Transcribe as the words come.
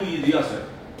This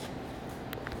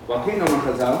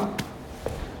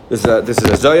is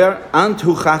a Zoyar.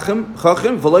 Antu chacham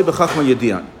v'loy b'chachma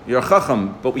yediyah. You're a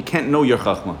chacham, but we can't know your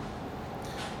chachma.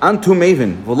 Antu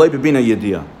maven v'loy b'bina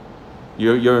yediyah.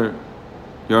 You're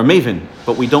a maven,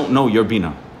 but we don't know your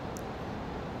bina.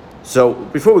 So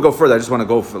before we go further, I just want to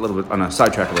go for a little bit on a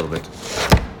sidetrack a little bit.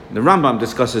 The Rambam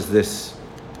discusses this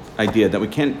idea that we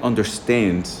can't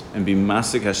understand and be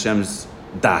masik Hashem's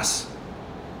das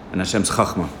and Hashem's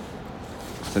chachma.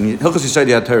 So in Hilchos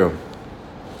Yisrael HaTorah,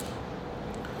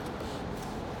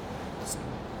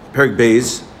 Perek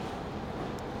Beis,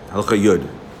 Halcha Yud,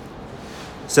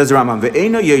 says the Rambam,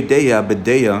 "Ve'eno yodeya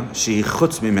b'deya shehi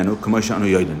chutz mimenu k'mo she'anu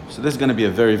yoden." So this is going to be a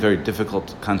very, very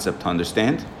difficult concept to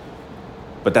understand,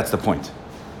 but that's the point,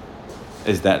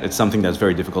 is that it's something that's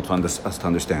very difficult for us to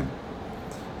understand.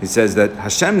 He says that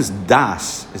Hashem's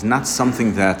das is not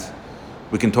something that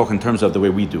we can talk in terms of the way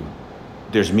we do.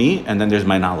 There's me, and then there's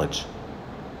my knowledge.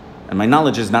 And my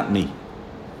knowledge is not me.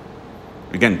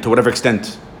 Again, to whatever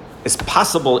extent it's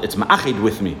possible, it's ma'achid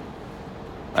with me.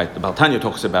 Right? The Baal Tanya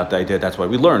talks about the idea, that's why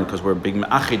we learn, because we're being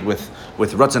ma'achid with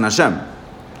Ratzon Hashem.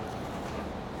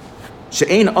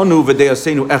 She'ein anu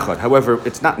v'deyaseinu echad. However,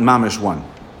 it's not mamish one.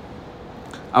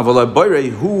 Aval ha'boirei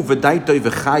hu v'daitoi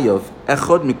v'chayav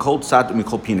echad mikol tzad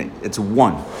u'mikol pinei. It's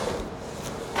one.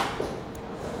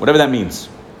 Whatever that means.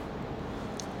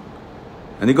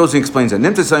 And he goes and explains it.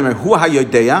 Nimtzah saymer hu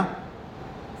ha'yodeya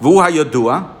v'hu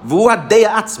ha'yodua v'hu ha'deya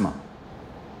atzma.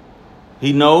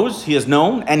 He knows, he is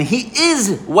known, and he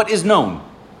is what is known.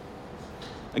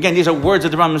 Again, these are words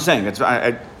that the Rambam is saying.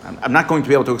 I'm not going to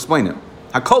be able to explain it.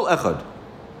 Hakol echad.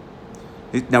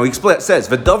 Now he says,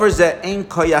 "V'davar zeh ein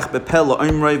koyach bepel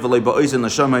la'omrei v'lei ba'ozen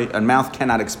l'shamay." A mouth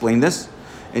cannot explain this,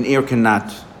 an ear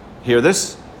cannot hear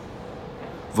this.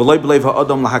 V'lei b'leiv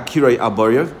ha'adam lahakirei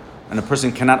abaryev, and a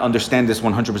person cannot understand this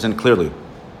 100% clearly.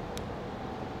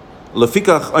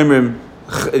 Lefikach omrim.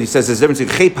 He says there's a difference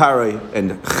between Chei Parei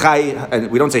and Chai, and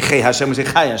we don't say Chei Hashem, we say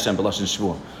Chai Hashem, B'lashon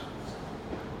Shvuah.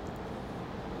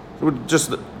 So we'll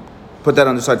just put that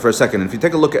on the side for a second. If you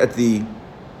take a look at the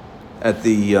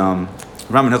Raman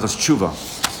Hilchos Tshuva,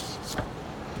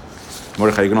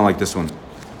 Mordechai, you're going to like this one.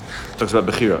 It talks about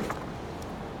Bechira.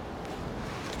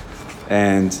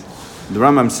 And the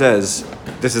Rambam says,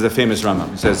 this is a famous Rambam.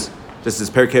 He says, this is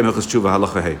Perkei Hilchos Tshuva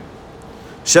Halacha Hey.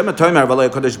 Hashem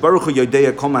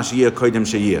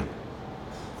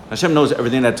knows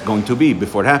everything that's going to be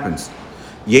before it happens.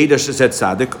 Yeda shezet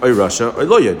tzadik oy rasha oy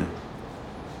lo yeda.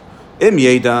 Im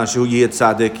yeda shehu yed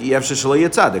tzadik yef shelo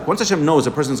yed tzadik. Once Hashem knows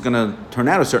a person's going to turn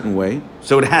out a certain way,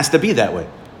 so it has to be that way.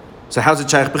 So how's it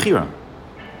shaykh bechira?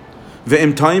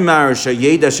 Ve'im toimar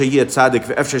sheyeda sheyed tzadik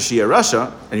ve'ef sheyed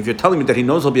rasha. And if you're telling me that he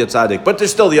knows he'll be a tzadik, but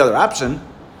there's still the other option,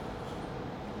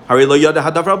 hari lo yada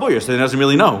hadav raboyer, so he doesn't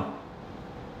really know.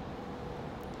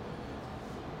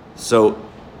 So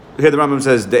here the Rambam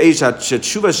says, the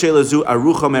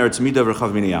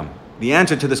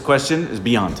answer to this question is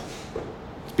beyond.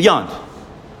 It's beyond.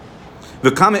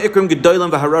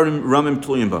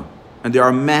 And there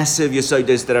are massive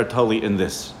yesodis that are totally in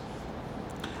this.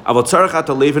 Understand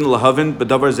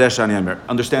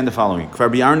the following.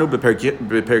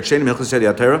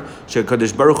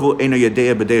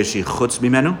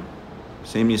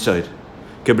 Same yesod.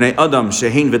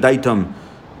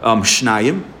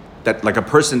 That like a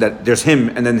person, that there's him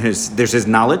and then there's his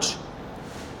knowledge.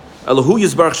 It's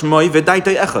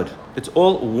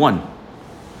all one.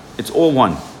 It's all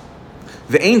one.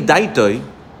 A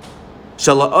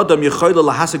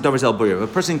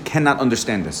person cannot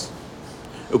understand this.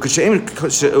 Be careful,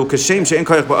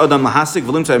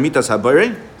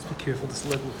 this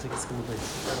level thing is going to be.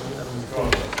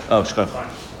 Oh, shkach.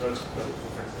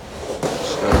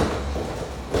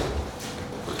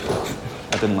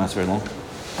 That didn't last very long.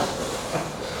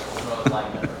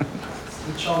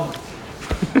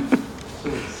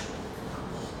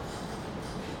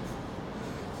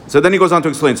 So then he goes on to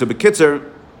explain. So B'kitzer,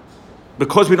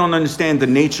 because we don't understand the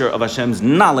nature of Hashem's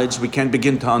knowledge, we can't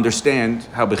begin to understand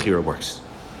how Bechira works.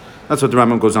 That's what the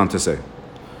Rambam goes on to say.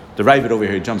 The Rabbi over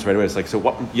here jumps right away. It's like, so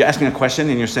what? You're asking a question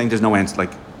and you're saying there's no answer.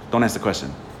 Like, don't ask the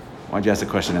question. Why'd you ask the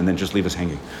question and then just leave us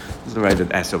hanging? This is the Rabbi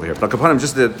that asks over here. But upon him,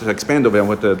 just to expand over on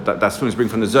what the Das students bring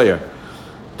from the Zohar,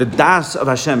 the Das of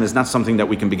Hashem is not something that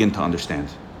we can begin to understand.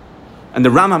 And the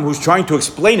Rambam, who's trying to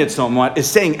explain it somewhat, is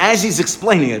saying, as he's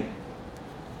explaining it,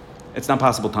 it's not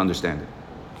possible to understand it.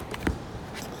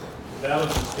 Without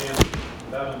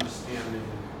understanding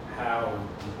how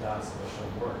the Das of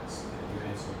Hashem works,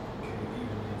 can you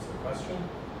even answer the question?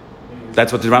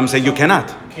 That's what the Rambam is saying, you cannot.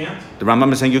 You can't? The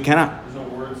Rambam is saying you cannot. There's no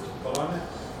words to put on it?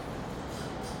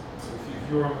 So if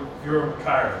you're a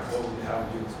Makar, how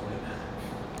would you explain that?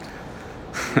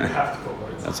 You have to put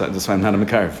words. That's why I'm not a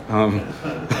Makar.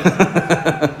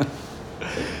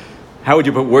 How would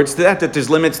you put words to that? That there's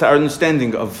limits to our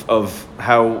understanding of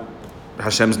how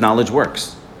Hashem's knowledge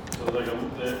works.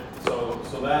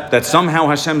 That somehow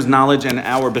Hashem's knowledge and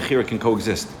our Bechira can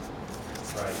coexist. Right.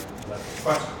 That's the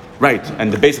question. Right.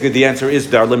 And basically the answer is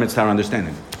there are limits to our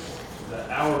understanding. That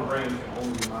our brain can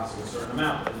only be mastered a certain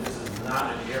amount, and this is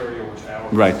not an area which our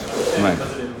Right. Right.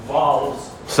 Because it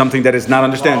involves something that is not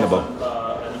understandable. An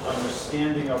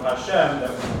understanding of Hashem that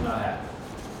we do not have.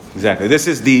 Exactly. This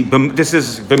is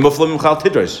b'muflam m'chal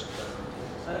tidrash.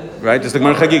 Right? This is the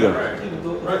Gemara Chagiga.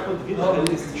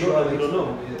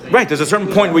 Right. There's a certain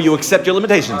point where you accept your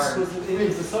limitations.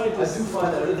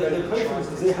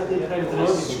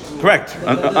 Correct.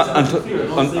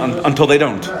 Until they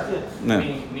don't. No.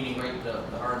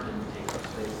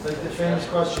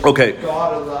 Okay.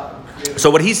 So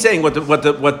what he's saying, what the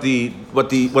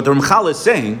Ramchal is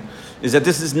saying, is that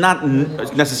this is not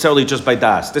necessarily just by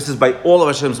das. This is by all of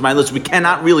Hashem's milas. We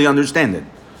cannot really understand it.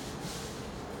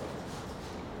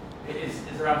 Is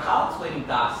the Ramchal explaining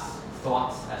das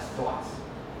thoughts as thoughts?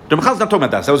 The Ramchal's not talking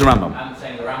about das. That was the Rambam. I'm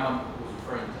saying the Rambam was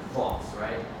referring to thoughts,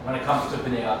 right? When it comes to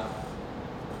Bnei Adam.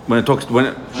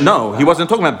 No, he wasn't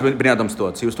talking about Bnei Adam's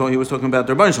thoughts. He was talking about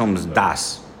the Rebbeinu Shalom's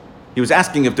das. He was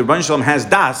asking if the Rebbeinu Shalom has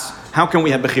das, how can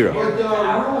we have bechira? But there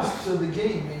are rules to the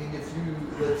game, meaning if you,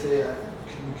 let's say,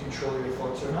 can you control your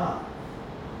thoughts or not?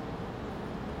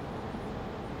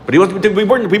 But we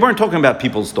weren't talking about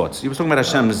people's thoughts. He was talking about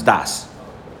Hashem's das.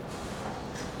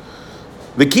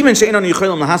 Because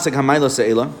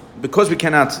we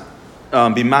cannot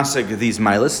be masig these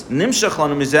milas,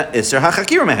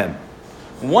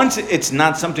 once it's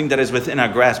not something that is within our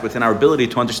grasp, within our ability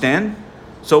to understand,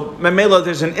 so memela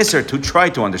there's an isser to try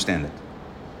to understand it.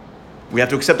 We have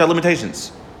to accept our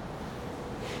limitations.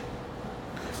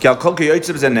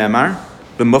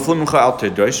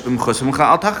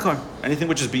 Anything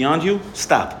which is beyond you,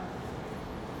 stop.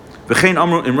 If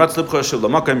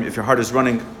your heart is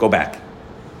running, go back.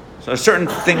 So there are certain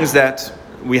things that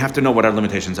we have to know what our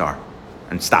limitations are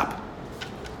and stop.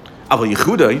 But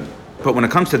when it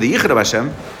comes to the Yichud of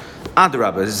Hashem,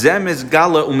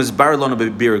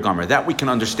 that we can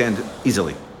understand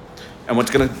easily. And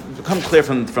what's going to become clear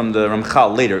from the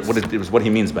Ramchal later, what he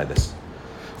means by this.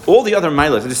 All the other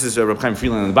milas, this is Rabbi Chaim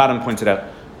Freeland on the bottom points it out,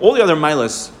 all the other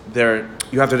milas, there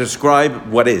you have to describe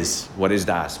what is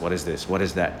das, what is this, what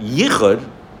is that. Yichud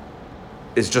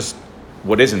is just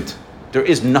what isn't. There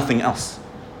is nothing else.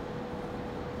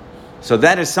 So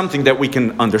that is something that we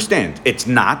can understand. It's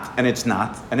not, and it's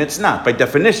not, and it's not. By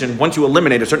definition, once you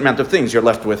eliminate a certain amount of things, you're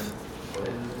left with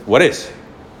what is.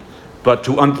 But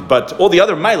all the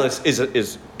other milas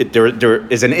there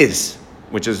is an is,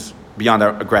 which is beyond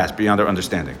our grasp, beyond our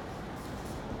understanding.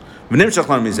 It's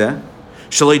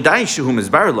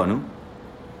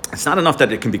not enough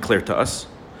that it can be clear to us.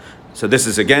 So this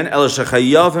is again, this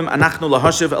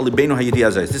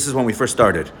is when we first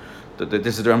started.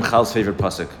 This is the Ramchal's favorite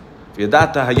pasuk. What's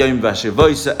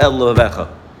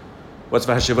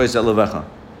v'hashivois elevecha?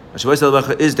 Hashivois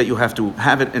elevecha is that you have to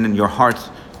have it in your heart,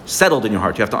 settled in your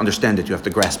heart. You have to understand it. You have to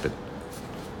grasp it.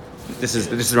 This is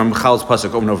Ramchal's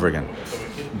pasuk over and over again.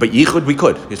 But yichud we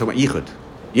could. He's talking about yichud.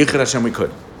 Yichud Hashem we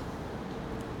could.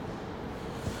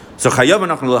 So chayav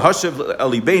anachnu lahashiv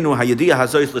alibeinu hayadiyah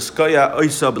hazois l'skoya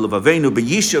oisa b'levavenu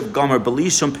b'yishav gomer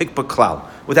b'lishum pikpa klal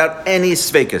without any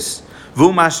sveikus.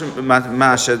 Vu masha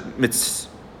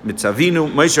mitzavinu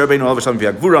Moshe Rabbeinu alav shalom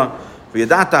v'yagvura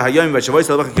v'yadata hayom v'shavos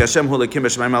alav ki Hashem hu lekim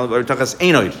b'shamayim alav v'tachas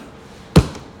einoid.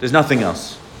 There's nothing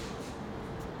else.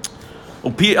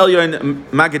 Upi elyon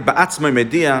magid ba'atzmai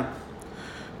mediyah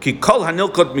everything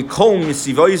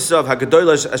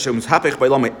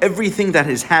that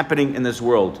is happening in this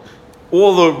world,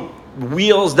 all the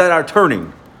wheels that are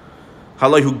turning,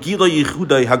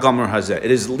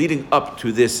 it is leading up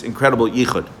to this incredible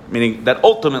yichud, meaning that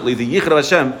ultimately the yichud of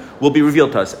Hashem will be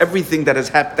revealed to us. Everything that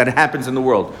that happens in the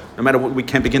world, no matter what, we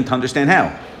can't begin to understand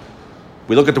how.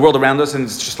 We look at the world around us and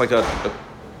it's just like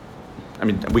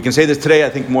we can say this today, I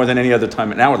think, more than any other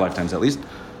time in our lifetimes at least.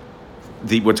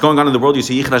 What's going on in the world, you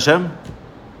see Yichud Hashem,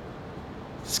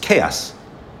 it's chaos.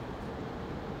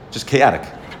 Just chaotic.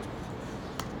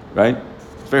 Right?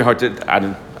 It's very hard to,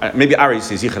 maybe Ari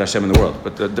sees Yichud Hashem in the world,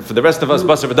 but for the rest of us,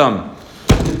 Basar V'Dam,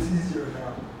 it's easier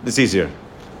now. It's easier.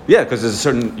 Yeah, because there's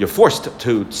you're forced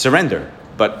to surrender,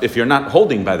 but if you're not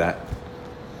holding by that,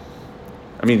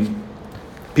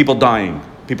 people dying,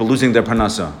 people losing their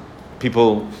parnasa,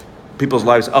 people's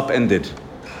lives upended,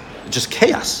 just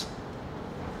chaos.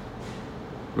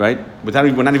 Right?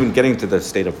 We're not even getting to the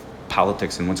state of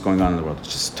politics and what's going on in the world.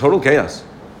 It's just total chaos.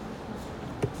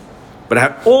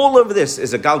 But all of this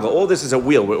is a galgal. All this is a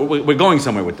wheel. We're going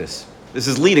somewhere with this. This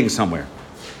is leading somewhere.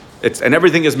 And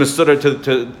everything is mesudar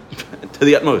to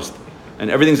the utmost. And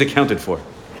everything's accounted for.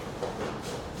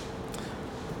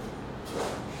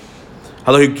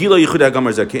 This week's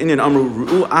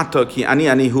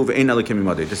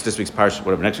parsha,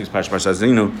 whatever, next week's parsha, Parsha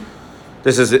Hazinu.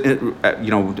 This is, in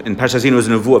Parsha Hazinu is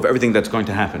a nevuah of everything that's going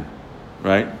to happen,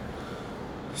 right?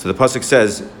 So the pasuk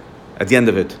says at the end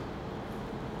of it,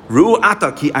 "Ru'u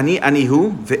ata ki ani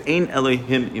anihu ve'ein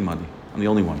Elohim imani." I'm the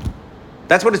only one.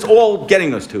 That's what it's all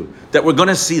getting us to. That we're going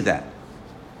to see that.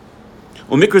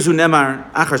 The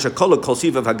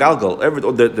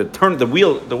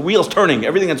wheel's turning,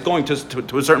 everything that's going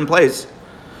to a certain place,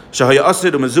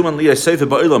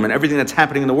 and everything that's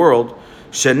happening in the world,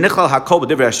 it's all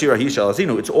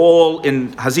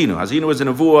in Hazinu. Hazinu is a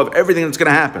nevuah of everything that's going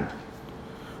to happen.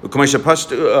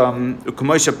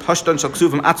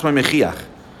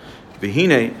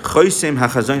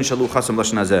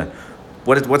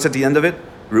 What's at the end of it?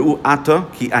 Ru'u ata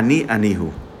ki ani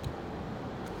anihu.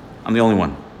 I'm the only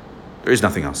one. There is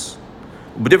nothing else.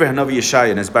 B'divrei Hanavi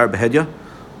Yeshaya Nezbar Behedya,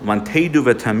 Manteidu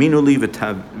v'taminu li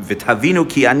v'tavinu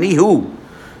ki anihu,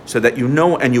 so that you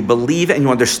know and you believe and you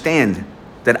understand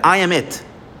that I am it.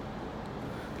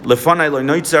 Lefanai lo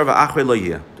noitzar v'achrei lo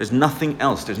yeh. There's nothing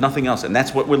else. There's nothing else, and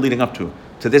that's what we're leading up to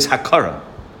this hakara.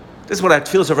 This is what our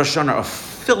tefillos of Rosh Hashanah are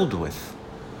filled with.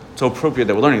 It's so appropriate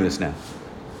that we're learning this now.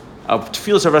 Our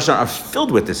tefillos of Rosh Hashanah are filled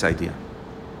with this idea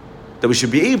that we should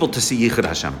be able to see Yichud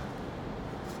Hashem.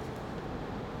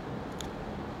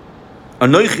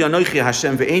 Anoichi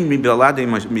Hashem ve'ein mi biladei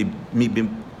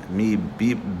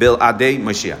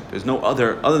Mashiach. There's no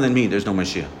other than me. There's no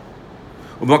Mashiach.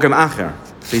 So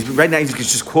right now he's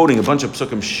just quoting a bunch of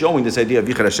psukim showing this idea of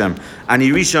Yichud Hashem.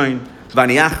 Ani Rishon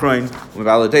v'ani Achron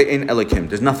v'aladei ein Elokim.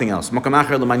 There's nothing else.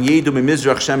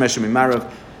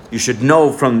 You should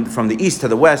know from the east to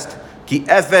the west. Ki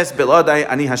efes biladei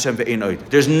ani Hashem ve'ein oid.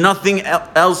 There's nothing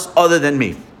else other than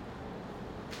me.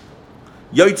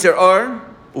 Yoitzer or.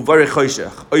 Now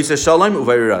this is what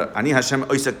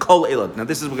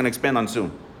we're going to expand on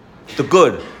soon. The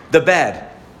good, the bad,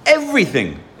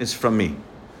 everything is from me.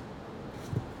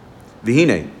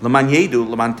 Mashma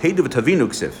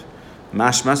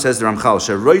says the Ramchal,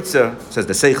 says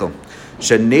the Seichel,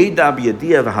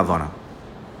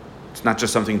 it's not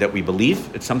just something that we believe,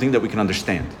 it's something that we can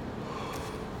understand.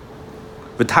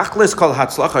 The tachlis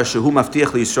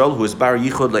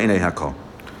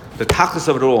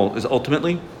of it all is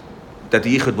ultimately that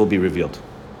the yichud will be revealed.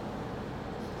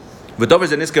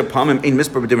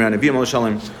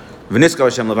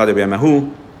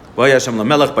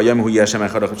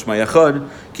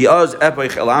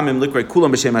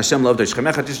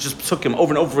 just took him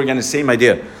over and over again, the same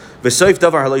idea. This is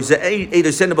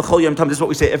what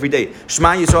we say every day.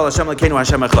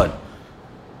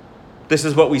 This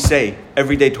is what we say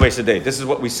every day, twice a day. This is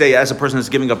what we say as a person is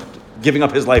giving up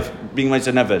his life, being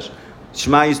Meitzah Nefesh.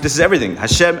 Shema Yisrael, this is everything.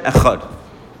 Hashem Echad.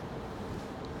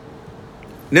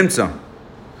 Nimtza.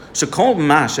 Shekol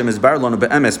ma Hashem izbar lanu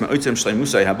be'emes me'otzem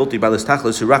shleimusai habilti balas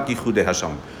tachlis hurak yichudei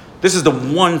Hashem. This is the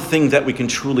one thing that we can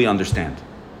truly understand,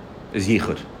 is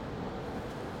yichud.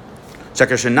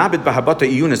 Shekar shenabit b'habata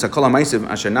iyunis hakol ha'maisim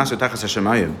asher nasu tachas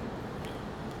Hashemayim.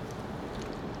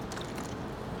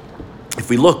 If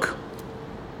we look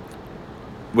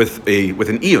with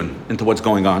an iyun into what's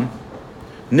going on,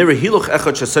 it's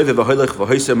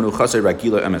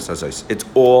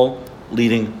all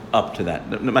leading up to that.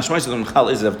 The mashmais of the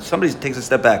Ramchal is that if somebody takes a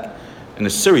step back in a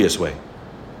serious way,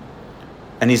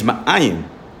 and he's ma'ayim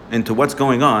into what's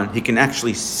going on, he can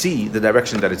actually see the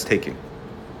direction that it's taking.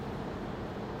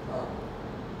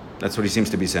 That's what he seems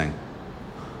to be saying.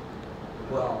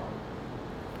 Well,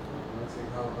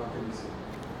 how can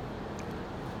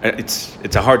you see?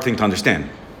 It's a hard thing to understand.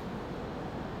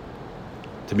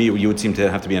 To me, you would seem to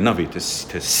have to be a Navi to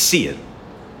see it.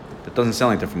 That doesn't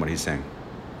sound like that from what he's saying.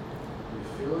 You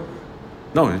feel it?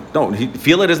 No.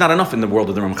 Feel it is not enough in the world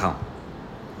of the Ramchal.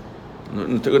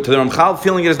 To the Ramchal,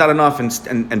 feeling it is not enough,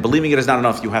 and believing it is not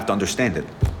enough. You have to understand it.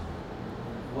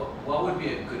 What would be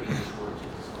a good English word to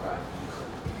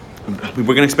describe?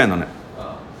 We're going to expand on it.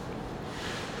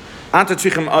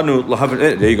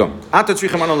 There you go.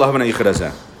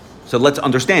 So let's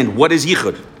understand what is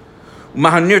yichud.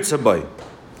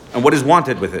 And what is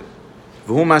wanted with it.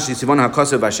 Mashma,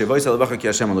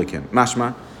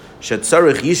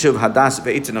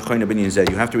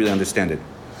 you have to really understand it.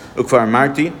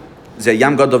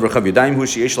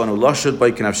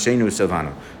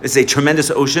 It's a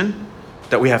tremendous ocean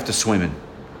that we have to swim in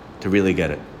to really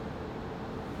get it.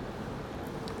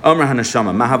 Amar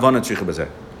hanashama, ma havana tzricha b'zeh.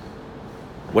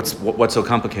 What's so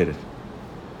complicated?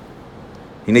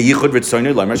 There's one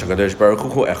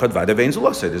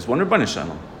Rebbeinu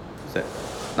Shalom.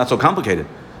 Not so complicated.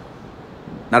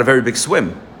 Not a very big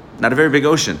swim. Not a very big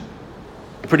ocean.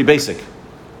 Pretty basic.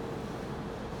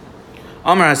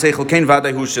 You're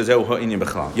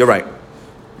right.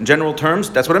 In general terms,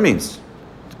 that's what it means.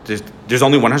 There's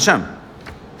only one Hashem.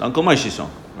 Uncle Moshe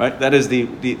song, right? That is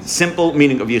the simple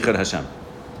meaning of Yichud Hashem.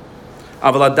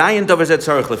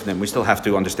 We still have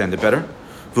to understand it better.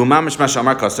 The Gemara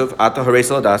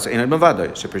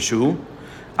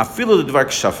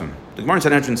in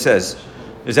Sanhedrin says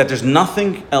is that there's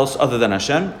nothing else other than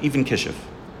Hashem, even Kishiv.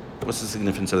 What's the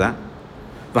significance of that?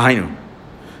 When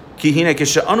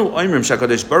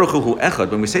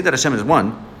we say that Hashem is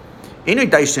one,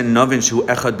 it's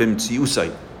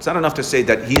not enough to say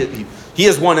that he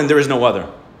is one and there is no other.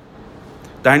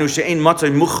 This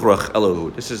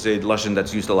is a lashon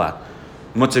that's used a lot.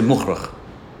 Matzei mukhrach.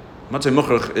 Matzei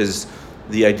mukhrach is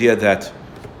the idea that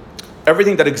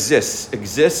everything that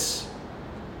exists,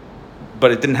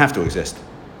 but it didn't have to exist.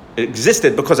 It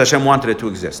existed because Hashem wanted it to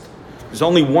exist. There's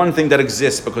only one thing that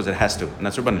exists because it has to, and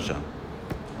that's Rebbeinu Shalom.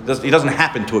 He doesn't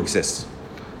happen to exist.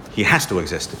 He has to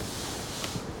exist.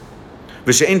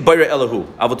 We have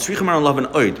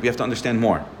to understand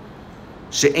more.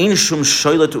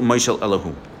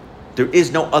 There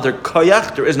is no other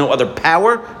koyach, there is no other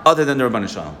power other than the Rebbeinu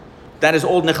Shalom. That is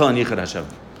all Nechal and Yichud Hashem.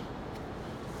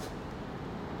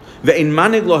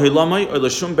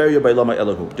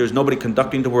 There's nobody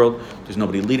conducting the world, there's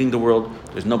nobody leading the world,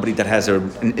 there's nobody that has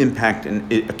an impact,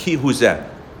 and a key who's that?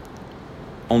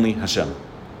 Only Hashem.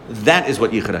 That is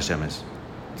what Yichud Hashem is.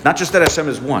 It's not just that Hashem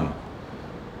is one,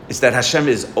 it's that Hashem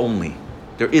is only.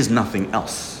 There is nothing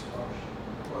else.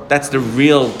 That's the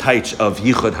real taich of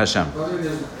Yichud Hashem.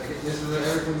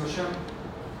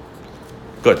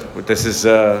 Good. This is,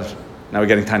 now we're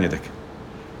getting Tanyadik.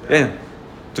 Yeah,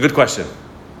 it's a good question.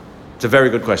 It's a very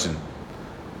good question.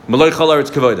 Malay Chalar,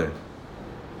 it's Kavodah.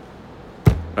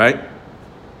 Right?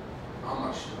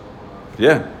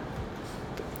 Yeah.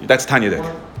 That's Tanyadik.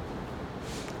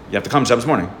 You have to come Shabbos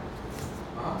morning.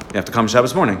 You have to come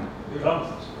Shabbos morning.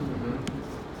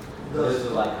 This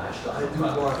is like Hashgacha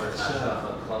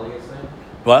Klaliya thing?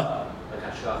 What? Like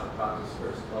Hashgacha practice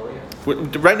versus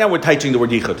Klaliya? Right now we're teaching the word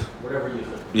Yichud. Whatever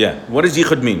Yichud. Yeah. What does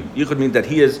Yichud mean? Yichud means that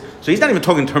he is... So he's not even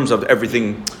talking in terms of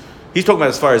everything. He's talking about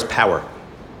as far as power.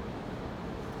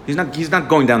 He's not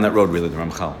going down that road really, the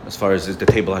Ramchal, as far as the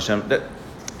table Hashem.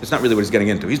 It's not really what he's getting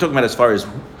into. He's talking about as far as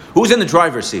who's in the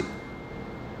driver's seat.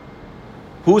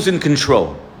 Who's in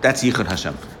control. That's Yichud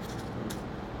Hashem.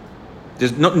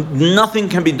 There's nothing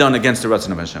can be done against the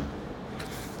Ratzon of Hashem.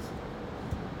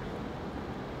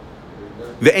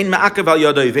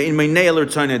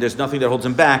 There's nothing that holds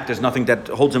him back. There's nothing that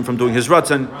holds him from doing his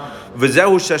Ratzon.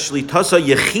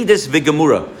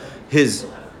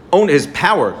 His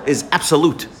power is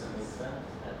absolute.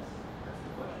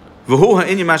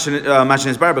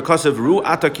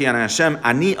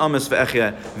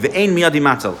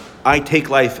 I take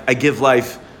life, I give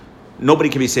life. Nobody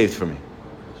can be saved from me.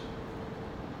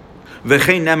 Who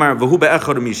can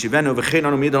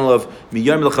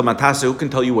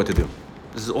tell you what to do?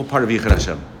 This is all part of Yichud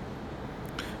Hashem.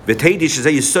 There's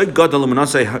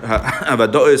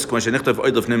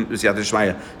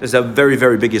a very,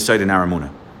 very big yesod in our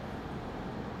emunah.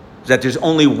 That there's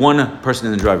only one person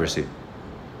in the driver's seat.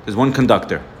 There's one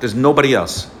conductor. There's nobody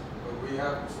else.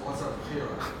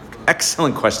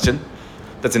 Excellent question.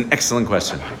 That's an excellent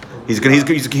question. He's going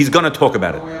to talk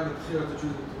about it.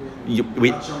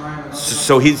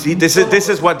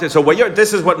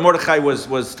 This is what Mordechai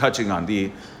was touching on.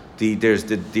 There's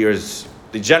the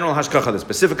general hashgacha, the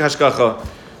specific hashgacha.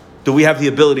 Do we have the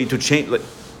ability to change?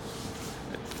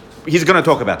 He's going to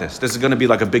talk about this. This is going to be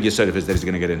like a big yesod of his that he's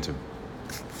going to get into. You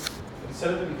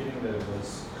said at the beginning that it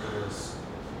was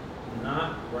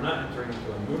not. We're not entering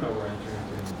into a muna. We're entering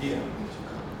into an idea,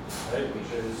 right?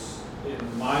 Which is, in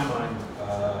my mind,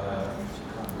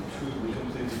 two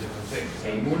completely different things. A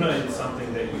muna is something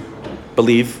that you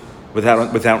believe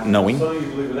without knowing. Something you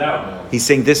believe without knowing. He's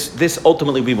saying this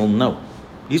ultimately we will know.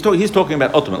 He's talking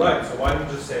about ultimately. Right. So why don't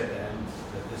you just say at the end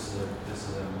that this is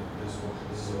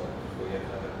what we have a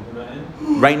muna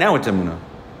in? Right now it's emunah.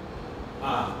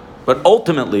 Ah. But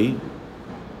ultimately,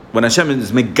 when Hashem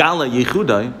is megala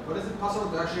yichudai. But is it possible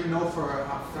to actually know for a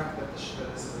fact that it's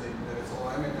all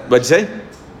emet? What'd you say?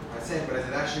 I say, but is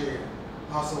it actually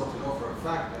possible to know for a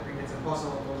fact? I think it's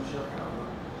impossible to know.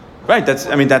 Right. That's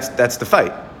the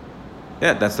fight.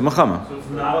 Yeah, that's the Muhammad. So it's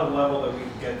not a level that we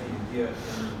can get the idea in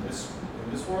this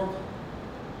world?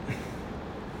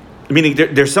 Meaning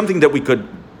there's something that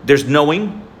there's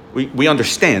knowing, we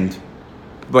understand,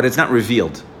 but it's not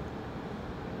revealed.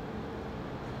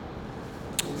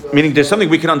 Meaning there's something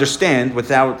we can understand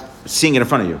without seeing it in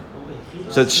front of you.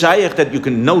 So it's shaykh that you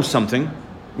can know something,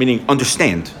 meaning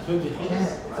understand.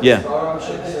 Yeah.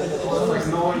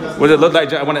 What does it look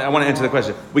like? I want to answer the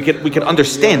question. We can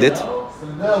understand it,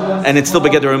 and it's still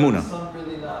begeder emunah,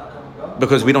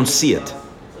 because we don't see it.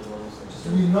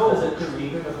 We know because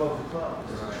we've been above the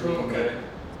clouds. Okay.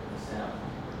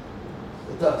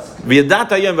 It does.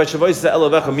 V'yadata yom v'shavos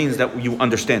zeh means that you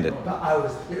understand it. I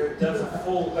was here. That's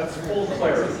full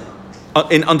clarity.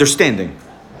 In understanding.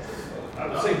 I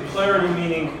would say clarity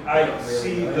meaning I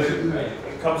see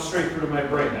it comes straight through to my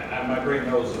brain, and my brain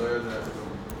knows it.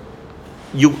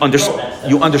 You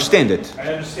understand it,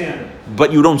 I understand it.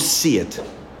 but you don't see it. So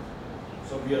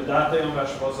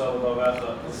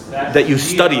that You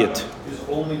study it. Is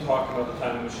only talking about the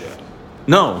time of Mashiach.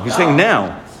 No, he's saying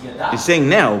now. He's saying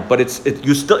now, but it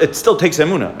still takes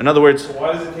emunah. In other words, So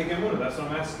why does it take emunah? That's what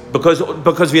I'm asking.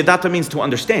 because v'yadata means to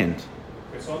understand,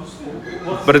 Okay, so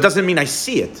understand. but it doesn't mean I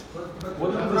see it.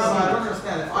 What do you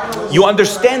understand? If I know You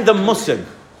understand the musig,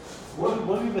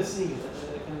 what do you see?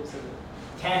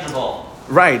 Tangible.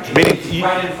 right? Meaning It's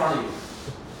right in front of you.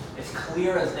 It's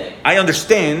clear as day. I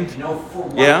understand. You know for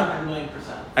 100 Yeah.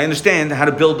 million%. I understand how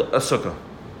to build a sukkah,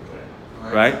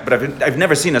 right? But I've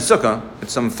never seen a sukkah.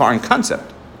 It's some foreign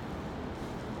concept.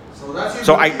 So that's your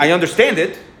So belief. I understand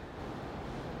it,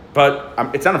 but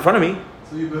it's not in front of me.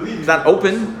 So you believe It's not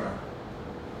open.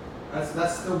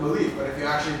 That's still belief, but if you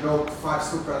actually build 5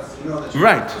 sukkahs, you know that you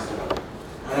Right. built a sukkah.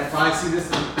 And if I see this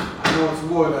and I know it's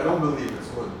wood, I don't believe it's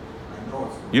wood. I know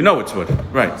it's wood. You know it's wood,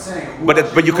 right? I'm saying, who But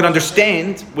actually you can knows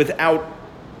understand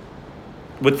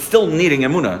with still needing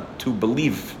emunah to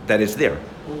believe that it's there.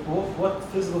 What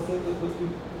physical thing?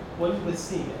 What do you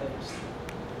see?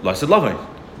 Lasted loving.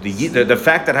 The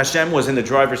fact that Hashem was in the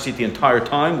driver's seat the entire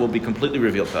time will be completely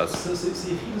revealed to us. So if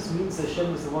he just means that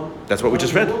Hashem is the one. That's what we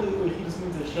just read. Or he just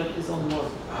means that Hashem is on the one.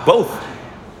 Both.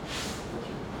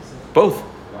 Both.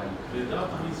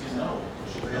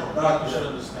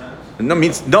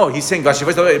 No, he's saying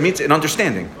it means an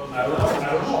understanding. I don't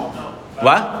know.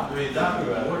 What?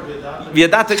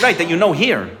 V'yadata, right, that you know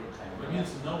here.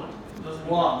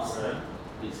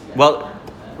 Well,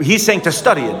 he's saying to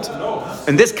study it.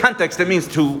 In this context, it means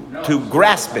to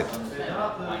grasp it.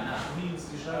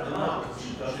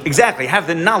 Exactly, have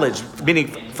the knowledge, meaning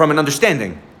from an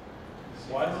understanding.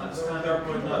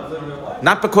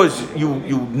 Not because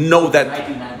you know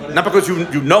that, not because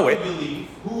you know it.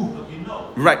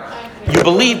 Right. You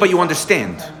believe, but you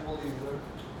understand.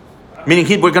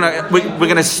 Meaning we're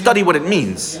gonna study what it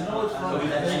means.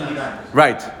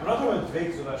 Right. I'm not talking about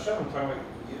vague with Hashem. I'm talking about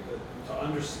to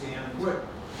understand.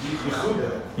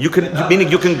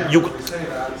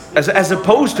 As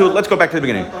opposed to, let's go back to the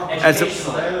beginning.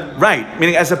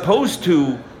 Meaning as opposed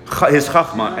to his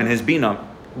chachma and his bina,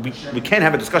 we can't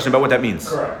have a discussion about what that means.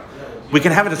 Correct. We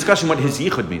can have a discussion what his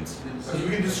yichud means. Because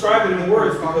we can describe it in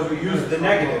words because we use the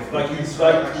negative, like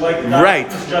Right.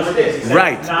 just is.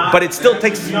 Right. But it still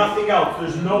takes nothing else.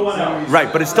 There's no one else. right.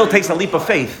 But it still takes a leap of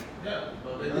faith.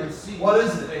 What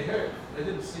is it?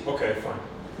 Okay, fine.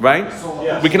 Right?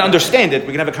 Yes. We can understand it.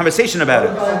 We can have a conversation about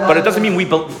it. But it doesn't mean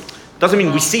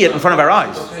we see it in front of our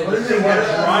eyes. The thing that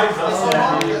drives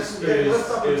us then is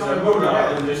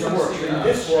emunah in this world. In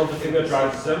this world, the thing that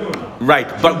drives us is emunah. Right.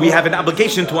 But we have an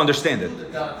obligation to understand it.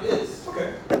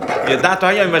 Okay. Yadata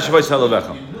hayom v'shavos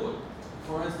halavechem.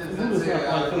 For instance, let's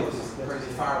say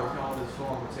crazy fire with all this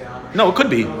form, let's say I'm No, it could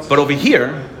be. But over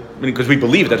here, because we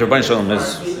believe that Rabbi Shalom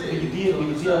is.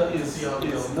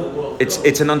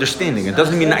 It's an understanding. It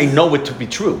doesn't mean I know it to be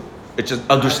true. It's just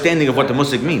understanding of what the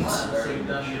musig means.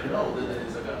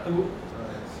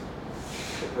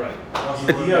 Right.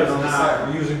 Idea is not.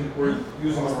 We're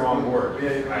using the wrong word.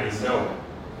 I know.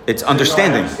 It's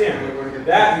understanding.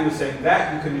 That he was saying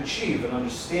that you can achieve an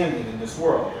understanding in this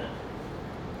world,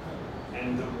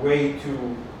 and the way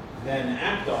to then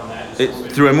act on that is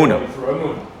Through emunah. Through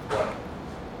emunah. Right.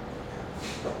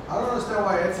 I don't understand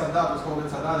why Etz Hadat was called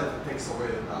Etz Hadat if it takes away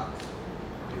the dot.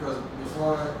 Because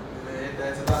before the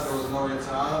Etz Hadat there was no Etz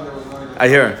Hadat, there was no Etz Hadat. I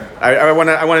hear. I want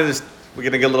to just. We're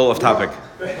gonna get a little off topic.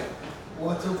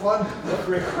 What's so fun?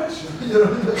 Great question. You know,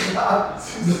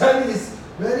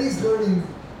 Benny's learning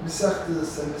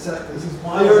Mesechtes and Mesechtes.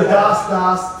 Here, Das,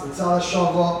 Tzal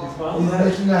Shava. He's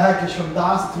making a hackish from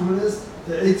Das to this,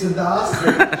 to Eitz and Das.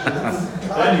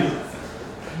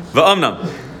 V'amnam.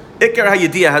 Ikar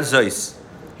hayidiyah hazois.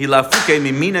 Hilafuke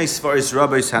miminay svaris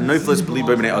rabbis hanoiflis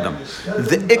b'libay b'nei adam.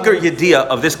 The ikar yidiyah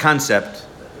of this concept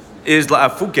is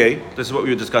la'afuke. This is what we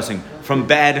were discussing from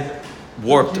bad,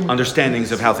 warped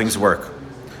understandings of how things work.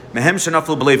 Mehem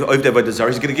shenaflu believe oivdei avodah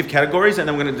zara. He's going to give categories, and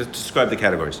then we're going to describe the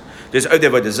categories. There's oivdei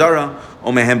avodah zara,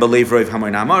 or mehem believe roiv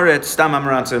hamoin hamaret, stam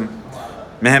hamaratzim.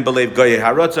 Mehem believe goyei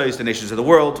harotzos, the nations of the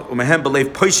world. Or mehem believe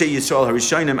poishe Yisrael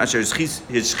harishonim asher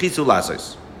yishchisu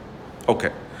lasos.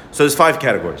 Okay, so there's 5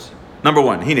 categories. Number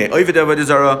 1, hine oivdei avodah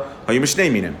zara hayu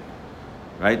mishnei minim.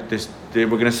 Right? We're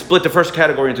going to split the first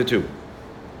category into 2.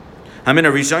 Hamin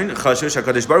harishon chashush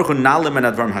hakadosh baruch hu nalim and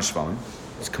advarim hashvalim.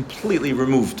 It's completely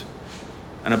removed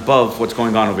and above what's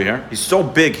going on over here. He's so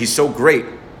big, he's so great.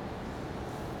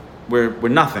 We're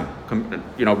nothing,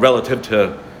 relative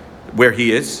to where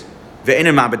he is.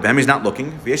 He's not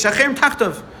looking. He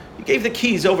gave the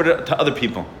keys over to other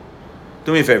people.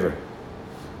 Do me a favor.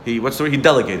 He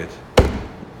delegated.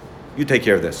 You take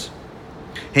care of this.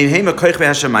 Right?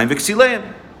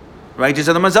 These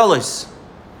are the mazalos.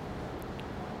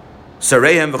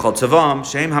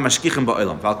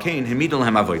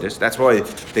 That's why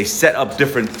they set up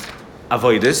different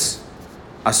avodas.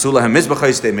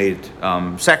 They made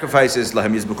sacrifices.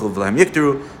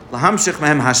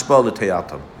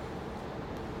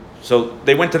 So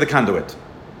they went to the conduit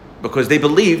because they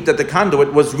believed that the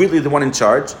conduit was really the one in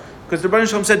charge, because the Rebbeinu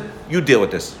Shalom said, "You deal with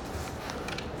this."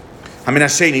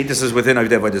 This is within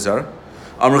Oivdei Avodah Zarah.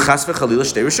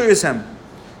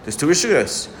 There's 2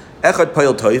 rishuyos. Echad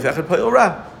payil toiv, echad payil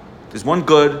ra. There's one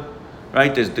good,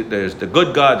 right? There's the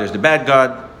good God, there's the bad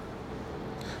God.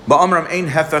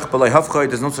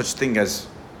 There's no such thing as,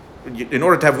 in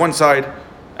order to have one side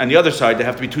and the other side, there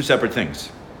have to be 2 separate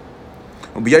things.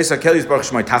 They accepted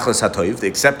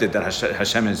that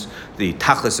Hashem is the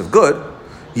tachlis of good.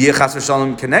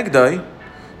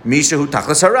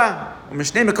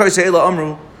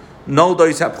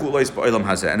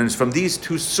 And it's from these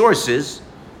 2 sources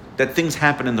that things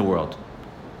happen in the world.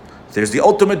 There's the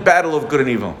ultimate battle of good and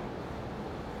evil.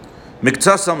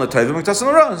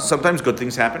 Sometimes good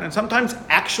things happen, and sometimes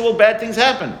actual bad things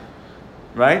happen.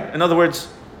 Right? In other words,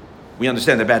 we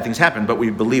understand that bad things happen, but we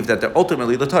believe that they're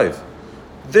ultimately the toiv.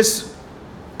 This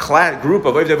group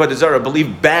of Oivdei Avodah Zarah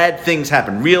believe bad things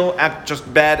happen. Real,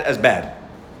 just bad as bad.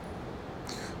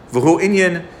 V'hu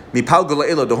inyan mipalga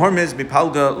la'ela the hormiz,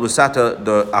 mipalga lusata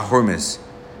the ahormiz.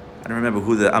 I don't remember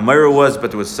who the Amira was,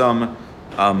 but there was some.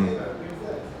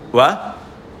 What?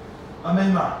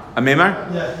 Amemar?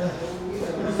 Yeah.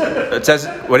 It says,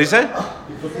 what do you say?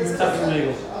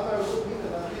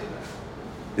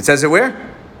 It says it where?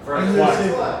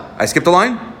 I skipped a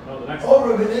line?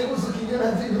 Renee was looking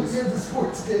at the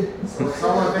sports game. So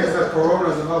someone thinks that Corona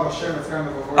is above Hashem, it's kind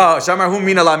of a word. Oh, Shamar Hum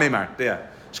Mina La Memar. Yeah.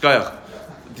 Shkoyach.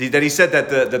 That he said that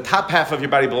the top half of your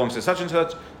body belongs to such and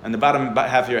such, and the bottom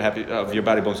half of your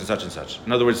body belongs to such and such.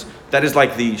 In other words, that is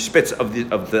like the spitz of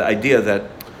the idea that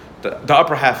the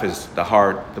upper half is the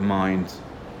heart, the mind,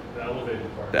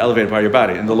 the elevated part of your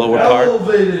body, and the lower part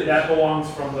that belongs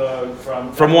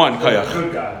from one koyach.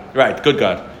 Good God. Right, good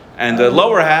God. And the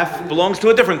lower half belongs to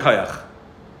a different koyach.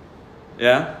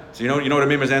 Yeah? So you know what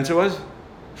Amima's answer was?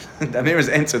 Amima's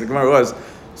answer, the Gemara was,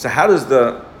 so how does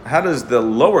the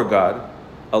lower God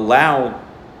allow,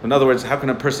 in other words, how can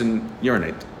a person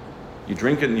urinate? You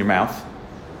drink it in your mouth.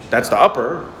 That's the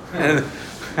upper. And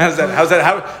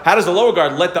how does the lower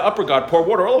God let the upper God pour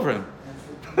water all over him?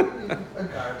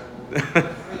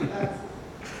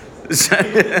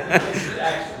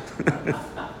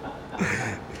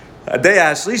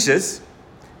 Adeya Ashlishis,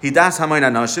 Hidas Hamayin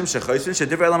Anashim, Shechoisin,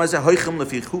 Shediver Elam Hazeh, Hoichim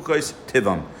Lefi Chukos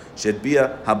Tivam,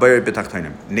 Shedbia Habayr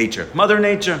B'Tachtainim. Nature. Mother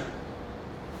Nature.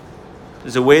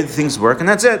 There's a way that things work, and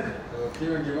that's it.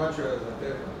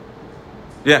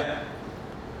 Yeah.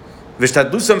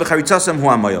 V'shtadlusam v'charitzasam hu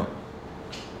hamayo.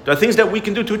 There are things that we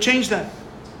can do to change that.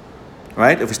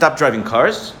 Right? If we stop driving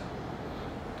cars,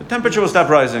 the temperature will stop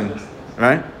rising.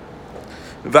 Right?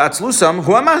 V'atzlusam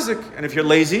hu hamazik. And if you're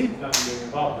lazy, He's not getting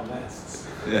involved in that.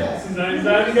 yeah. He's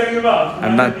not even getting involved.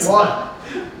 I'm not. What?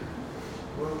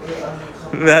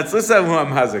 V'atzlusam hu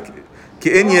hamazik.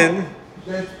 Ki'inyan.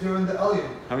 During the Elyon.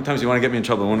 How many times do you want to get me in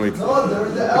trouble in 1 week? No,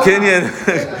 during the Elyon. Ki'inyan.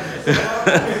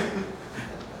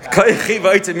 Koichi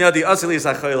v'oitzim yadi asili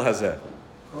yisachayil hazeh.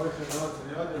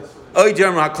 Oy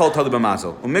jerm hakol tadu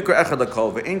b'mazel. Umikra echad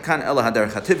lakol ve'in kan ela hadar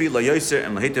chativi lo yoser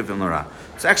and lahitiv v'nora.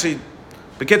 So actually,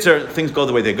 the kitzer, things go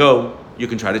the way they go. You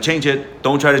can try to change it.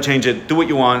 Don't try to change it. Do what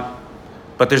you want.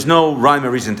 But there's no rhyme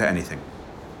or reason to anything.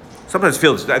 Sometimes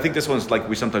I think this one's like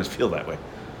we sometimes feel that way.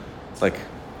 Like,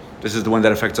 this is the one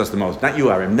that affects us the most. Not you,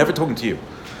 Ari. I'm never talking to you.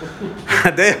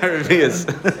 They are Revias.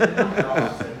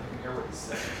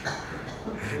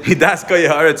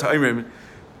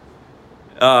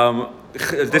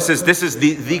 This is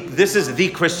the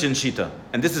Christian shita,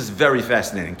 and this is very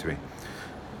fascinating to me.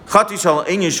 Rabbi, this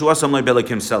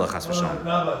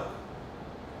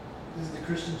is the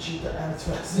Christian cheetah and it's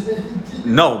fascinating.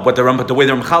 No, but the way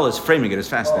the Ramchal is framing it is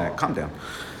fascinating. Calm down.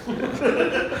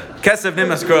 Kesef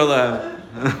nimas girl.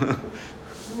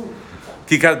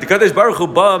 The Kadosh Baruch Hu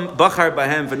bachar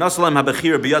b'hem v'nasalam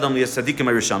habechira b'yadam liyasadikim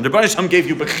harisham. The Rebbeinu Shalom gave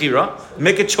you bechira.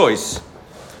 Make a choice.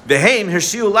 V'heim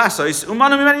hirshiu lasos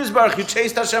umanu mimeni yisbarach. You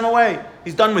chased Hashem away.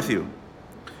 He's done with you.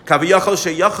 Kaviyachol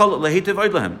sheyachol lehitiv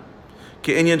oid lahem.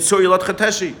 Ke'inyan sur yilot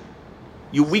chateshi.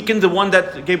 You weakened the one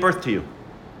that gave birth to you.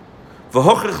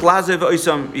 V'hochrich laze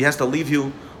v'oisam. He has to leave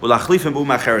you. V'lachlifim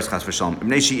b'umacheres chas v'shalom.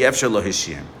 Imnei she'efshar lo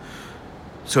hishiyim.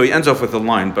 So he ends off with a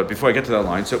line, but before I get to that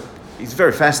line, so it's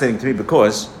very fascinating to me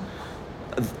because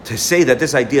to say that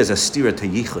this idea is a stira to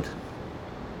yichud,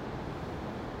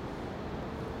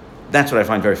 that's what I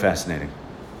find very fascinating.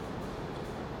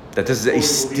 That this is a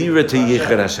stira to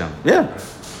yichud Hashem. Yeah.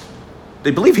 They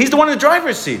believe he's the one in the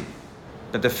driver's seat.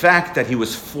 That the fact that he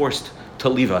was forced to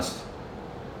leave us,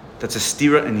 that's a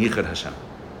stira and yichud Hashem.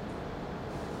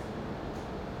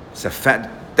 It's a fact.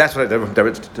 That's what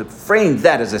to frame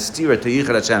that as a stira to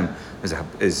yichud Hashem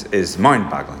is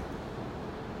mind-boggling.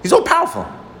 He's all powerful,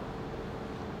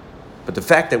 but the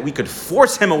fact that we could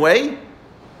force him away,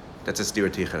 that's a stira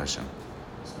to yichud Hashem.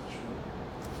 It's not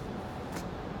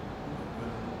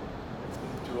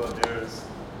true. There's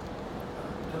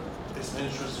this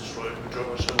ministry is destroyed. We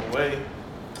drove Hashem away.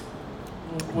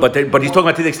 But he's talking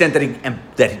about to the extent that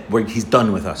he's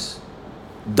done with us,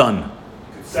 done. You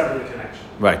could sever the connection.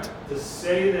 Right. To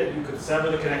say that you could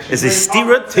sever the connection Is a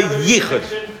stira to yichud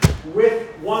with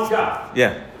one God.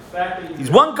 Yeah. The fact that He's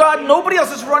one God. Nobody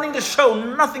else is running the show.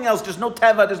 Nothing else. There's no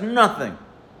teva. There's nothing.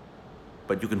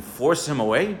 But you can force him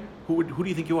away. Who do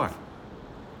you think you are?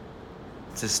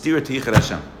 It's a stira to yichud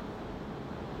Hashem. To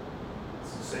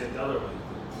say it the other way,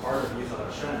 part of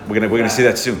yichud Hashem. We're gonna see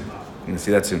that soon. We're gonna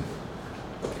see that soon.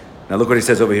 Now look what he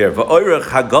says over here. Va'oirach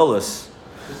hagalus.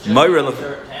 To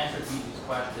answer Peter's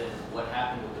question, what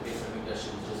happened with the Beis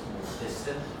Hamikdash was just more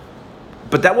distant.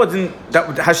 But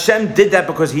Hashem did that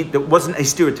because it wasn't a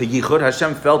stira to yichud.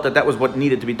 Hashem felt that was what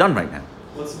needed to be done right now.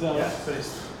 What's the balance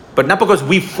faced? But not because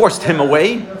we forced him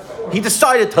away. He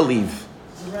decided to leave.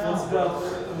 What's the balance?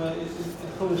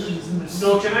 There's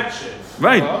no connection.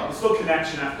 Right. There's no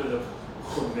connection after the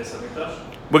Chum Beis Hamikdash.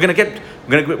 We're gonna get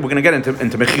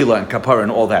into Mechila and Kapara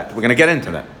and all that. We're gonna get into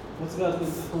that. What's about the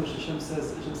Chumash? Hashem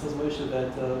says Moshe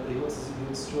that he wants to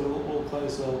destroy all Klal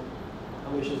Yisrael.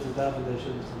 Moshe to David,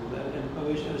 and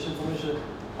Moshe Hashem told Moshe,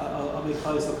 I'll make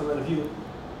Klal Yisrael come out of you.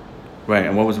 Right.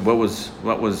 And what was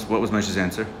Moshe's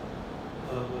answer?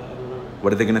 I don't remember.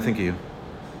 What are they gonna think of you?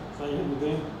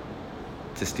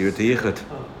 It's a stira to yichud.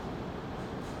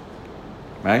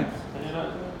 Right?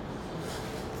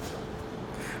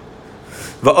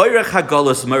 Va'oirech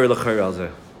hagalus meir l'chayr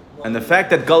alzeh. And the fact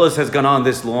that Galus has gone on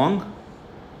this long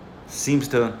seems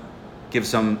to give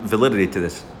some validity to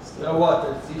this. Now what?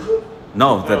 That's yichud?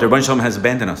 No, that the Rebbeinu Shalom has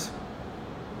abandoned us.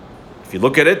 If you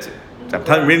look at it,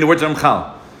 I'm reading the words of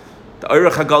Ramchal. The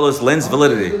Oirech HaGalus lends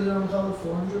validity.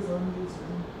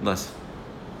 Less.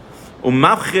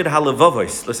 Umavchir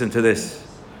halavavos. Listen to this.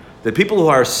 The people who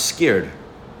are scared,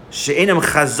 she'enam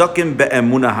chazakim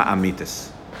be'emuna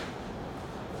ha'amitis.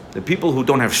 The people who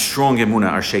don't have strong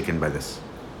emunah are shaken by this.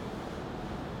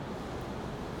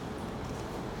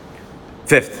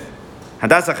 Fifth,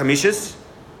 Hadas HaChamishis.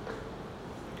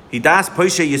 Hidas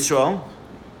Poishe Yisrael.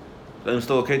 Is that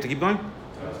still okay to keep going?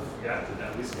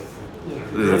 This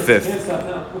is the fifth.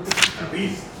 At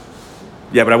least.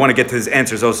 Yeah, but I want to get to his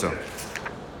answers also.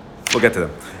 We'll get to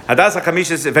them. Hadas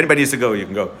HaChamishis, if anybody needs to go, you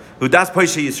can go. Hudas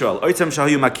Poishe Yisrael. Oitzam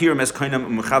Shahayu Makirim Es Kainam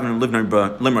Umechavim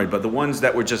Limrod. But the ones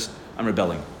that were just, I'm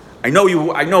rebelling. I know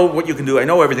what you can do, I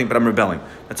know everything, but I'm rebelling.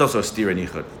 That's also a stira in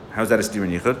yichud. How's that a stira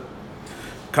in yichud?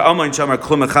 Ka'ama in shamar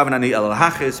klum mechavan ani el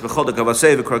hachis v'chol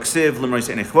dekavasei v'korksiv limrois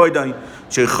enech voidai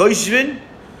shechoshvin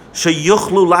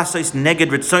sheyuchlu lasais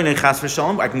neged ritzoynei chas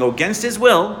v'shalom. I can go against his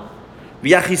will.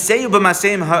 V'yachiseyu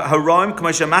b'maseim haroim k'mo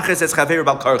shemachas es chaver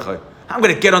bal karchai. I'm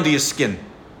going to get under your skin.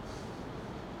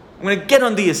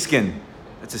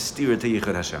 That's a stira to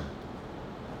yichud Hashem.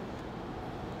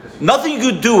 Nothing you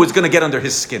could do is going to get under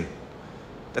his skin.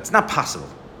 That's not possible.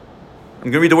 I'm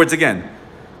going to read the words again.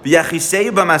 Like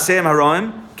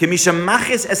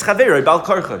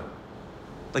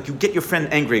you get your friend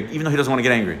angry, even though he doesn't want to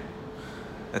get angry.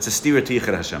 That's a stira to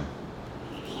yichud Hashem.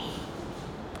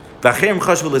 There are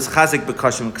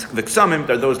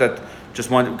those that just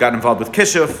got involved with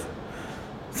kishuf,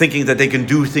 thinking that they can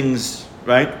do things,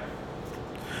 right?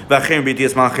 V'acherim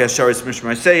b'yidiyas malachei hasharis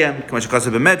mishmaiseyem, k'ma shekasa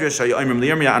b'medrash, hayu oimrim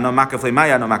liyirmiyah, ano makaf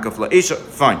le'maya, ano makaf le'isha.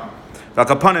 Fine.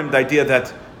 V'akaponim, the idea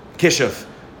that kishuf,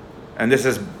 and this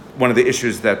is one of the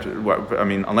issues that, I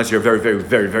mean, unless you're a very, very,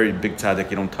 very, very big tzaddik,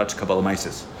 you don't touch Kabbalah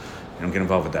Maisis. You don't get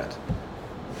involved with that.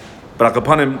 But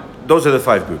akaponim, those are the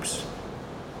 5 groups.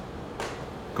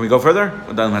 Can we go further?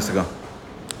 Or Dalim has to go?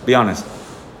 Be honest.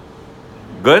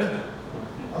 Good?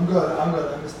 I'm good. I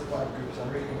missed the 5 groups.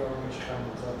 I'm reading over which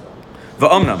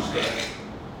Va'omnam.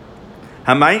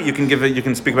 Hamay, you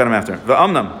can speak about him after.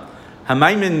 Va'omnam.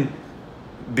 Hamaymin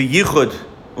biyichud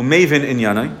umevin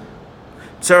inyanai.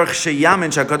 Tzarech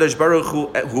sheyamin shakadosh baruch hu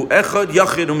echad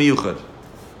yachid umiyuchad.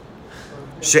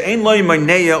 She'ein loy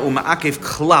marneya uma'akev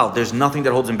klal. There's nothing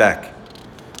that holds him back.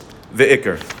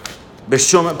 Ve'ikr.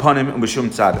 B'shum panim u'b'shum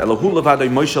tzad. Elohu levadoy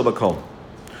moishel b'kol.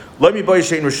 Loy mi boy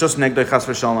she'ein rishus negdoi chas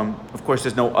v'shalom. Of course,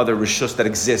 there's no other rishus that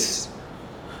exists.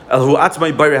 Elohu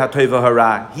atzmai bayre ha'toiva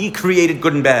hara. He created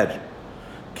good and bad.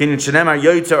 Kin shenemar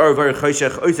yoytzer or v'er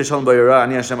choshech oitzer shalom bayra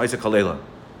ani Hashem oitzer kalela.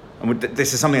 And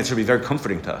this is something that should be very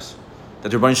comforting to us. That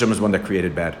the Rebbeinu Shem is one that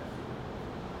created bad.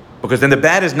 Because then the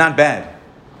bad is not bad.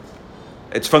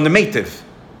 It's from the mativ.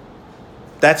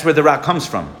 That's where the ra comes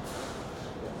from.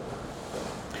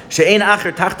 She'ein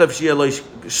acher tachtav she'eh lo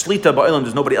shlita ba'olam.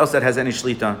 There's nobody else that has any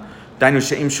shlita. Dainu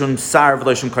she'im shum sar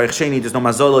v'lo shum koich sheni. There's no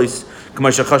mazolos. K'mo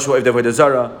shechashu oiv devodah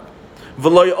zara.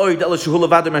 V'lo yoid elo shehu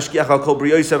levado mashkiach al kol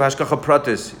briyosav hashkacha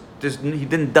pratis. He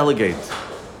didn't delegate.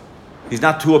 He's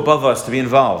not too above us to be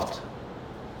involved.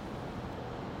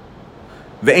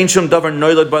 Everything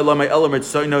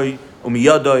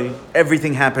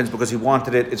happens because he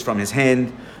wanted it. It's from his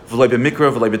hand.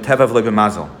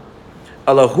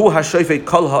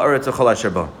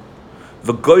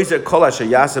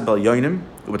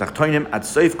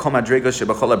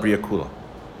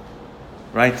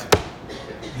 Right?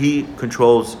 He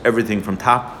controls everything from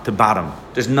top to bottom.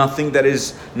 There's nothing that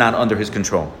is not under his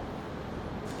control.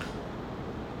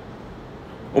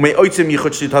 There's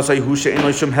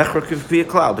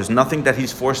nothing that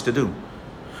he's forced to do.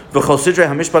 Now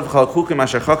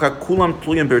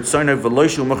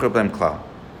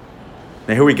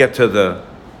here we get to the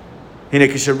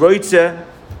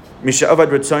I'm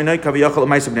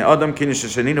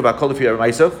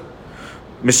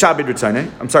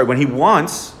sorry, when he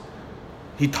wants,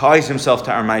 he ties himself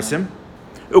to our maisim.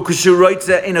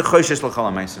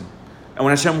 And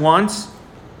when Hashem wants,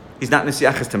 he's not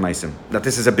nesiachas to maisim. That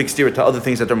this is a big steer to other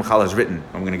things that the Ramchal has written.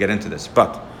 I'm going to get into this.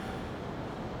 But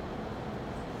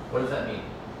what does that mean?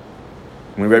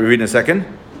 We read in a second.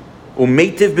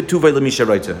 Umeitiv betuvay lemisha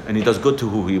roitza, and he does good to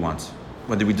who he wants,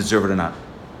 whether we deserve it or not.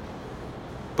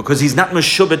 Because he's not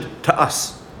meshubed to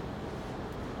us,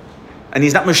 and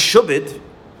he's not meshubed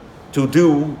to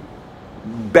do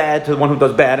bad to the one who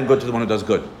does bad and good to the one who does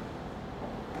good.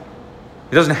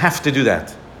 He doesn't have to do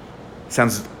that.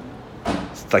 Sounds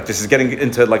like this is getting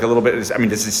into like a little bit. I mean,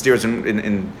 this is steers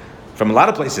in from a lot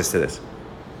of places to this.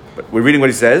 But we're reading what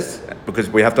he says because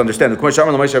we have to understand. This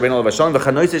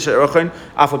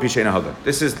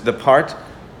is the part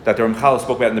that the Ramchal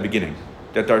spoke about in the beginning.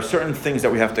 That there are certain things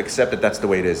that we have to accept that that's the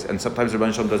way it is. And sometimes the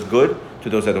Rebbeinu Shalom does good to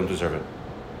those that don't deserve it.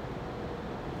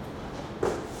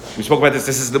 We spoke about this.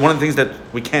 This is one of the things that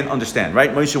we can't understand, right?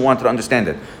 Moshe wanted to understand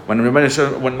it. When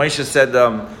Moshe said,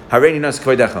 Hareini nas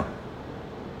kvodecha.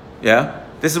 Yeah?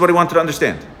 This is what he wanted to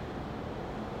understand.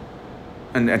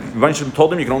 And Rebbeinu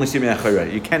told him, you can only see me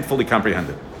acharei. You can't fully comprehend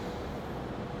it.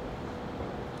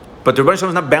 But the Rebbeinu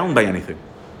is not bound by anything.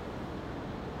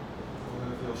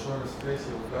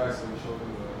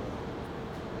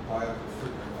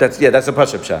 That's a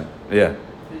pashup shot. Yeah.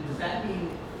 Does that mean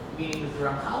the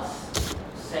Ramchal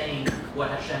saying what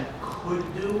Hashem could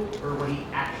do or what he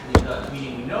actually does?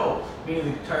 Meaning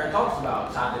the Torah talks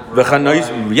about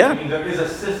tzaddik. Yeah. Meaning there is a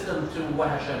system to what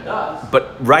Hashem does.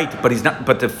 But he's not.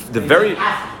 But the very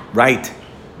right.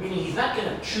 Meaning he's not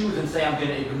going to choose and say I'm going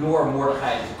to ignore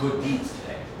Mordechai's good deeds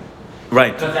today.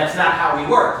 Right. Because that's not how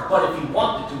he works. But if he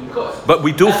wanted to, he could. But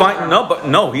we do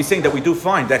he's saying that we do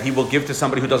find that he will give to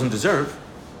somebody who doesn't deserve.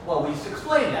 Well, we just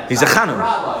explained that. He's a chanun.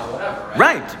 Whatever,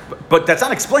 right. But that's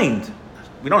unexplained.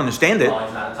 We don't understand it. Well,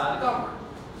 he's not a tzaddik.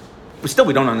 But still,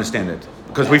 we don't understand it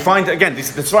because we find again the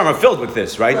Svarim are filled with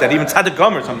this, right? That even tzaddik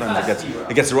gomer sometimes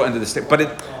it gets the raw end of the stick.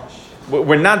 But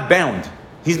we're not bound.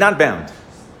 He's not bound.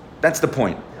 That's the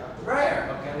point. Right.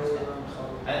 Okay.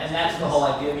 And that's the whole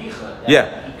idea of yichud.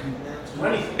 Yeah. He can do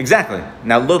anything. Exactly.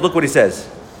 Now look what he says.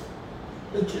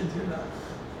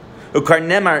 If you did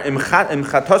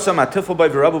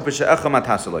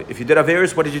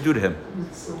Averis, what did you do to him?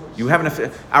 You have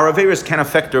our Averis can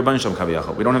affect the Rebbeinu Shalom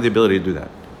Kaviyachal. We don't have the ability to do that.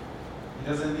 He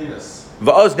doesn't need us.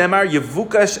 Va'oz nemar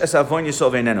yevukash es avon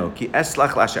yisov eneno ki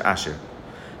eslach lasher asher.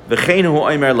 V'chein hu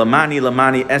omer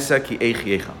lamani esa ki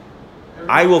eich.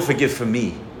 I will forgive for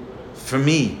me. For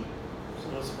me.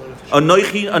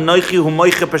 Anoichi hu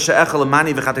moiche peshe'echa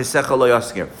lamani v'chatesecha lo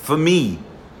yasker. For me.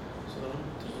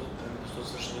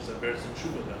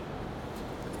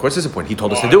 Of course there's a point. He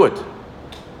told us to do it.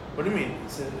 What do you mean?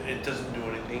 It doesn't do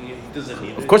anything. He doesn't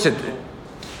need it. Of course it.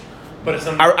 But it's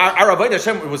Our Avodah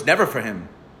Hashem was never for him.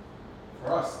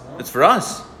 For us, no? It's for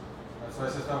us. That's why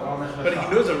it says But he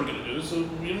knows what we're going to do, so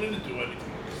we don't need to do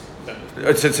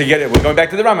anything. So we're going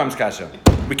back to the Rambam's kasha.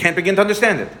 We can't begin to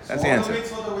understand it. That's the answer. All the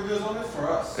mitzvot that we do is only for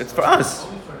us. It's for us.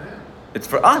 Only for him. It's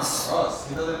for us. For us.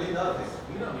 He doesn't need nothing.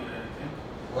 We don't need anything.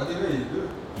 What do you mean? You do.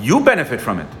 You benefit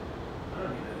from it. I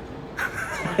don't need anything.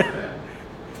 It's only for him.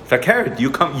 Fakir,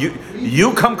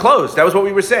 you come close. That was what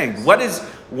we were saying. What is?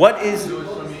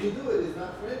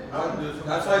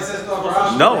 That's why he says to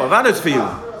Abraham. No, Avada is for you.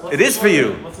 It is for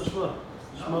you. What's the shema?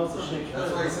 Shema is a shake.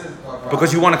 That's why he says to Abraham.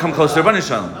 Because you want to come close to Rabban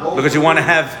Shalom. Because you want to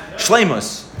have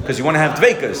shleimus. Because you want to have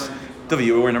dveikas. Duvi,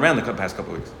 you weren't around the past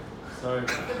couple of weeks. Sorry.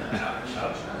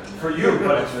 For you,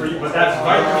 but it's for you. But that's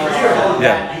right for you.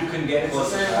 Yeah. You can get it. It's the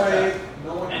same way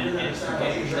no one And- really and understands forget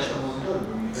why your Yeshua judgment. was good.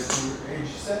 When you get to age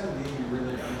 70, you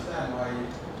really understand why you're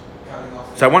cutting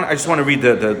off. So I just want to read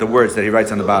the words that he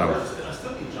writes on the bottom. I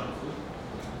still need junk food.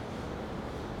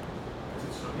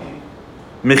 It's for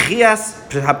me. Mechias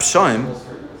hapshaim,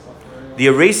 the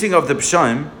erasing of the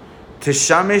pshaim,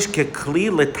 tishamish kekli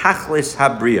letachlis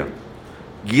habriya,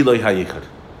 giloi hayichad.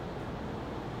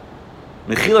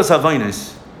 Mechilas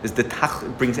havainis is the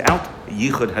brings out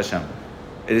yichud Hashem.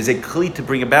 It is a kli to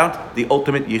bring about the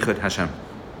ultimate yichud Hashem.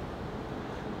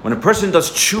 When a person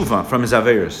does tshuva from his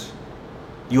averos,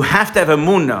 you have to have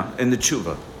emunah in the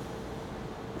tshuva,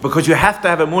 because you have to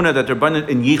have emunah that they're abundant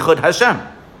in yichud Hashem.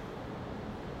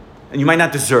 And you might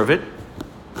not deserve it.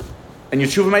 And your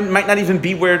tshuva might not even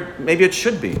be where maybe it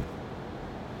should be.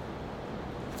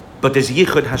 But there's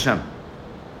yichud Hashem.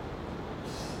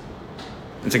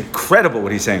 It's incredible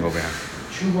what he's saying over here.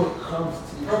 Tshuva comes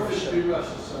to Yichud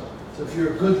Hashem. So if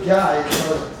you're a good guy, it's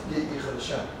hard to get Yichud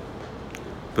Hashem.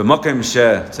 B'makom she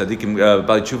tzadikim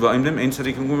b'al tshuva oimdim, ein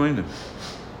tzadikim gum oimdim.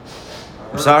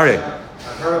 I'm sorry.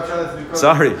 I've heard of Shannon because.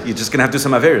 Sorry, you're just gonna have to do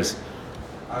some averos.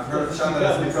 I've heard of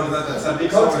Shannon because that tzaddik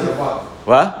goes in the bottom.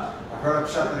 What? I've heard of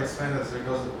Shannon explain this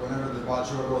because whenever the Baal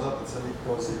Tshuva goes up, the tzaddik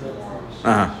goes even more.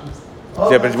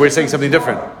 Yeah, but we're saying something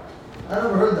different. I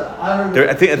never heard that. I heard There,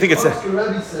 I think it's Oscar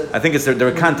Rebbe said.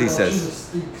 the Rekanti says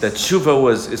that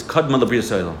tshuva is kadma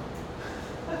l'briyas olam.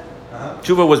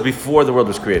 Tshuva was before the world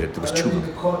was created. It was tshuva.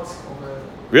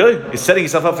 Really? You're setting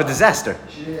yourself up for disaster,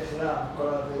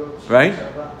 right?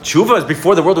 Tshuva is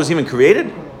before the world was even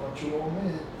created.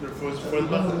 Therefore, it's for the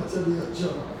method.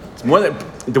 It's more than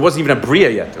there wasn't even a bria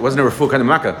yet. It wasn't a refu kind of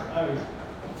makkah.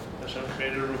 Hashem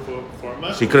created a roof for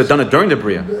a So he could have done it during the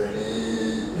bria.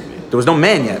 There was no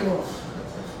man yet.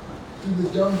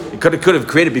 He could have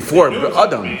created before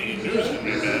Adam.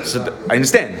 So I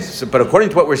understand. So, but according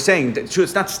to what we're saying, the tshuva,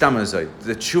 it's not stamazoi.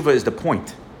 The tshuva is the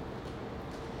point.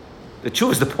 The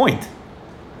tshuva is the point,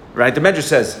 right? The Medrash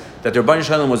says that the Rabbi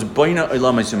Shalom was boina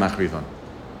olam machrivan.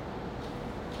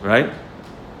 Right?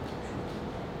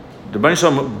 The Rabbi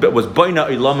Shalom was boina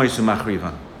olam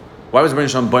machrivan. Why was the Rabbi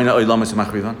Shalom boina olam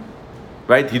machrivan?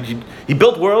 Right? He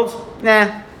built worlds.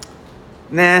 Nah.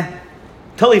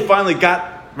 Till he finally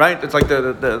got right. It's like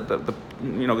the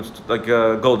it's like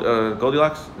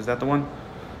Goldilocks. Is that the one?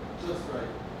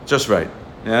 Just right.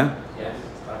 Yeah. Yes.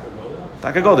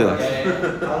 Taka Goldilocks.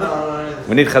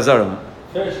 We need Chazara.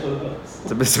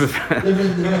 It's a bit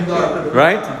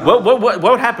right.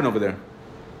 What happened over there?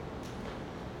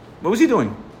 What was he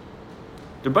doing?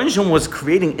 The Rebbeinu Shalom was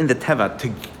creating in the Teva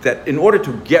that in order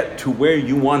to get to where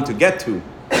you want to get to, you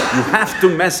have to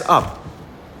mess up.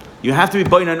 You have to be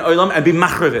boina an olam and be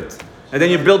machrevit. And then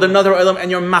you build another olam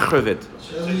and you're machrevit.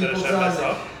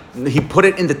 He put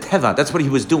it in the teva. That's what he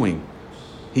was doing.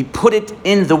 He put it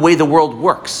in the way the world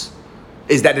works.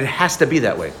 Is that it has to be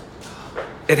that way.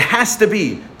 It has to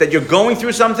be that you're going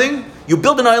through something, you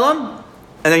build an olam,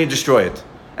 and then you destroy it.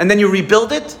 And then you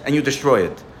rebuild it, and you destroy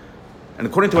it. And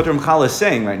according to what Ramchal is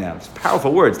saying right now, it's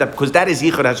powerful words, because that is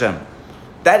Yichud Hashem.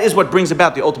 That is what brings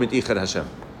about the ultimate Yichud Hashem.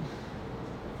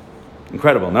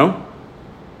 Incredible, no?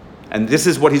 And this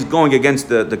is what he's going against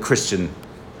the Christian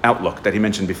outlook that he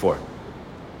mentioned before.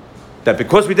 That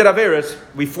because we did Averis,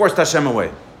 we forced Hashem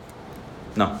away.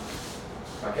 No.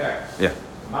 Okay. Yeah.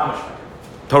 Mamash.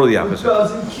 Totally opposite.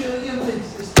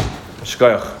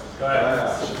 Shkoyach.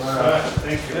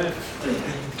 Thank you.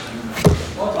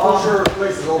 What kosher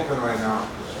place is open right now?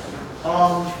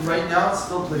 Right now it's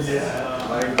still places. Yeah.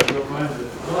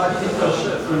 Well, I think they'll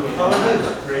shift.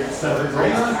 Great stuff.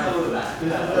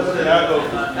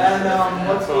 And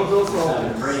what's also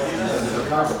open?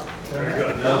 Very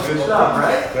good. Good job,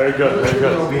 right? Very good, very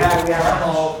good. We have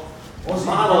What's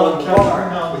the model model?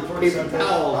 of paper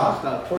towels and stuff.